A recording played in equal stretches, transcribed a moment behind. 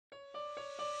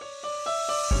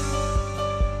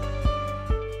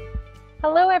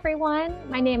Hello everyone,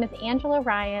 my name is Angela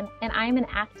Ryan and I'm an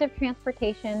active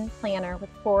transportation planner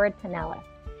with Forward Pinellas.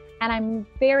 And I'm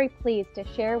very pleased to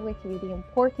share with you the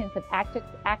importance of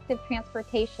active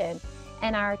transportation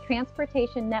in our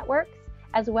transportation networks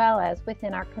as well as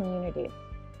within our communities.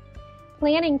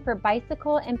 Planning for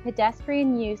bicycle and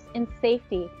pedestrian use and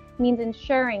safety means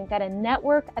ensuring that a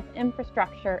network of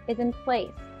infrastructure is in place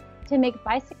to make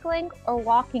bicycling or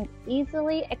walking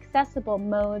easily accessible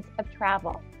modes of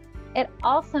travel. It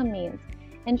also means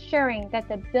ensuring that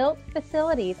the built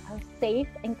facilities are safe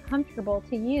and comfortable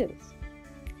to use.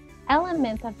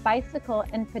 Elements of bicycle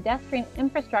and pedestrian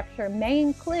infrastructure may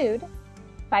include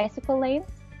bicycle lanes,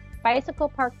 bicycle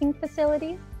parking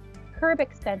facilities, curb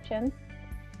extensions,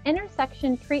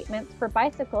 intersection treatments for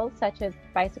bicycles such as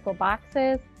bicycle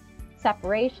boxes,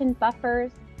 separation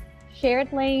buffers,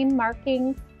 shared lane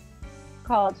markings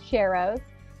called sharrows,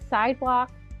 sidewalk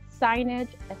signage,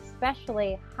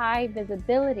 especially high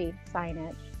visibility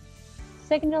signage,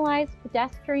 signalized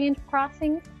pedestrian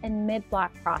crossings, and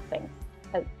mid-block crossings.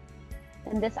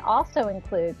 And this also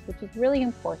includes, which is really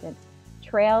important,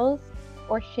 trails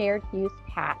or shared use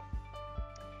paths.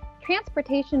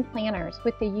 Transportation planners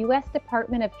with the U.S.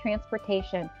 Department of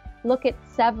Transportation look at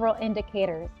several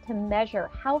indicators to measure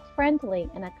how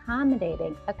friendly and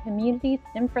accommodating a community's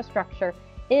infrastructure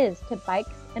is to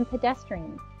bikes and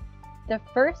pedestrians. The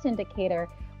first indicator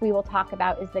we will talk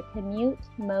about is the commute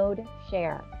mode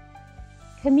share.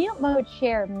 Commute mode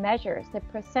share measures the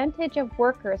percentage of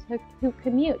workers who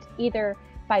commute either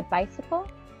by bicycle,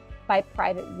 by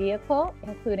private vehicle,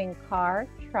 including car,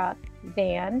 truck,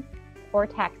 van, or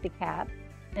taxi cab,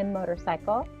 and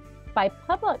motorcycle, by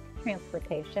public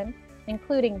transportation,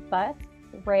 including bus,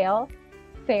 rail,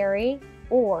 ferry,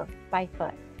 or by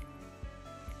foot.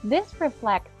 This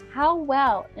reflects how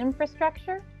well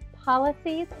infrastructure,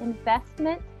 policies,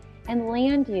 investment, and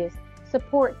land use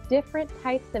support different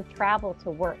types of travel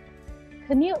to work.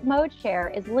 Commute mode share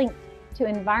is linked to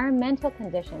environmental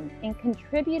conditions and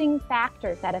contributing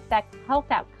factors that affect health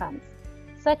outcomes,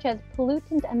 such as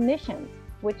pollutant emissions,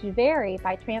 which vary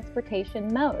by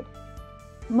transportation mode.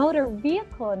 Motor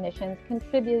vehicle emissions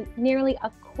contribute nearly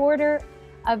a quarter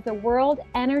of the world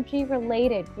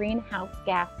energy-related greenhouse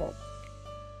gases.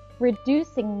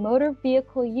 Reducing motor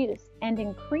vehicle use and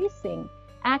increasing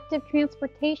active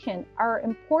transportation are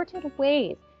important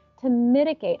ways to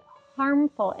mitigate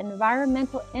harmful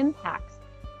environmental impacts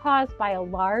caused by a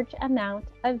large amount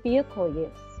of vehicle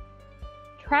use.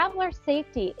 Traveler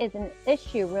safety is an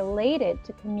issue related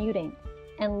to commuting,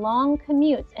 and long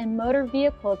commutes and motor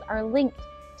vehicles are linked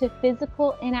to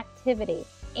physical inactivity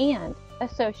and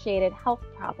associated health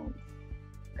problems.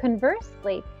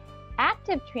 Conversely,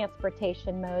 active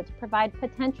transportation modes provide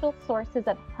potential sources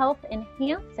of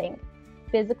health-enhancing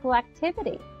physical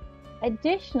activity.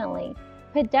 Additionally,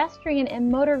 pedestrian and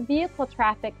motor vehicle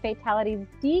traffic fatalities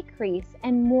decrease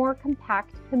in more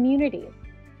compact communities,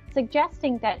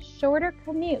 suggesting that shorter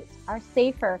commutes are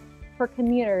safer for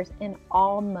commuters in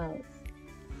all modes.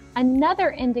 Another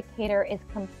indicator is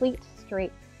complete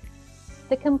streets.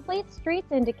 The Complete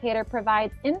Streets indicator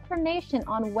provides information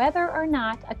on whether or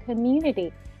not a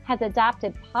community has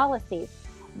adopted policies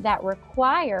that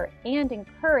require and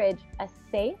encourage a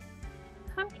safe,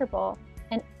 comfortable,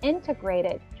 and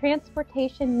integrated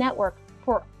transportation network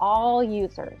for all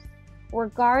users,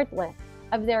 regardless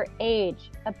of their age,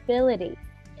 ability,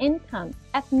 income,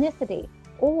 ethnicity,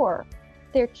 or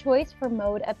their choice for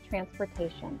mode of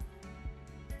transportation.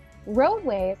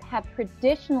 Roadways have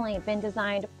traditionally been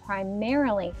designed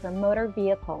primarily for motor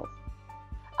vehicles.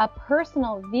 A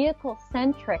personal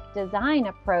vehicle-centric design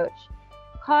approach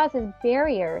causes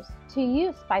barriers to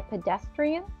use by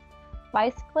pedestrians,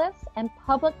 bicyclists, and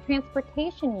public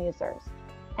transportation users,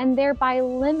 and thereby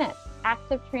limits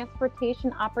active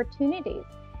transportation opportunities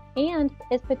and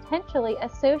is potentially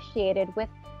associated with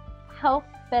health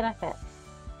benefits.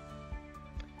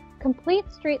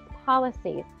 Complete Streets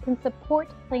policies can support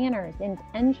planners and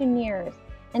engineers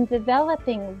in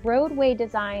developing roadway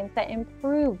designs that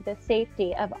improve the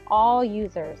safety of all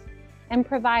users and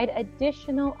provide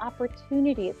additional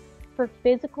opportunities for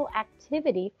physical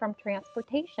activity from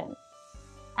transportation.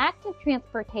 Active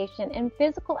transportation and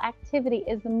physical activity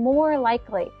is more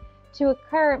likely to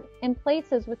occur in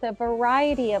places with a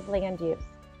variety of land use.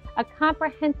 A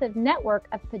comprehensive network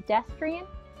of pedestrian,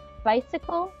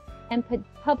 bicycle, and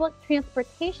public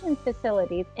transportation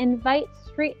facilities invite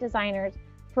street designers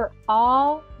for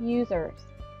all users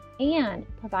and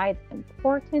provides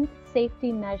important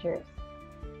safety measures.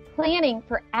 Planning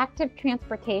for active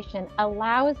transportation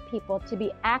allows people to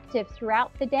be active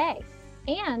throughout the day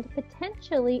and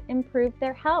potentially improve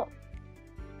their health.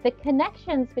 The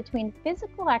connections between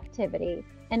physical activity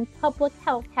and public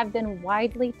health have been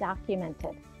widely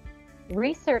documented.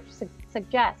 Research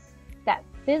suggests that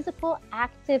physical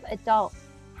active adults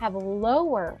have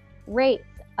lower rates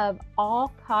of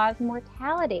all-cause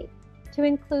mortality, to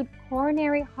include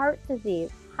coronary heart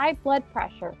disease, high blood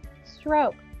pressure,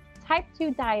 stroke, type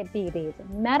 2 diabetes,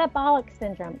 metabolic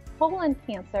syndrome, colon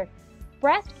cancer,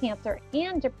 breast cancer,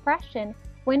 and depression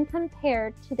when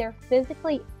compared to their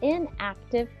physically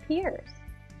inactive peers.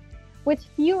 With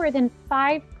fewer than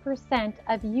 5%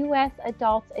 of U.S.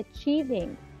 adults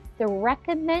achieving the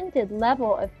recommended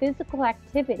level of physical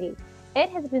activity, it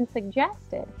has been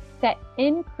suggested that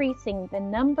increasing the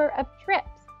number of trips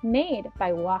made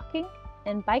by walking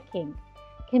and biking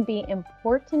can be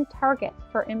important targets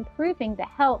for improving the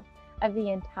health of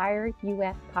the entire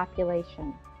U.S.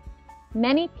 population.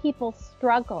 Many people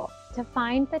struggle to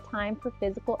find the time for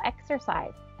physical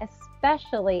exercise,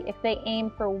 especially if they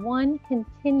aim for one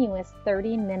continuous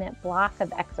 30-minute block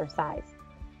of exercise.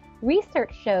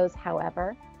 Research shows,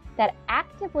 however, that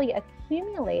actively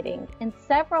accumulating in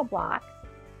several blocks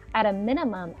at a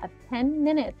minimum of 10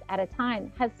 minutes at a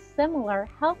time has similar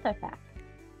health effects.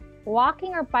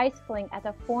 Walking or bicycling as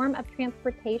a form of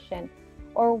transportation,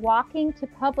 or walking to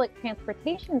public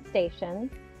transportation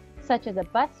stations, such as a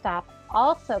bus stop,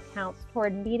 also counts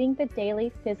toward meeting the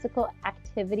daily physical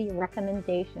activity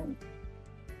recommendations.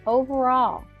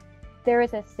 Overall, there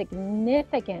is a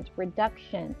significant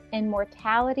reduction in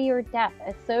mortality or death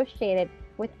associated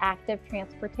with active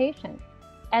transportation,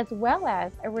 as well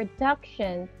as a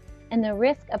reduction in the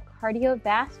risk of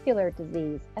cardiovascular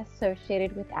disease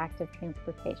associated with active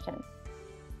transportation.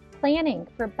 Planning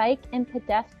for bike and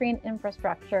pedestrian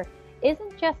infrastructure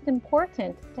isn't just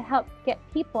important to help get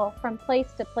people from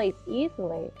place to place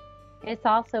easily. It's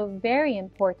also very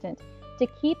important to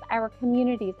keep our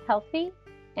communities healthy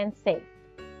and safe.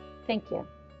 Thank you.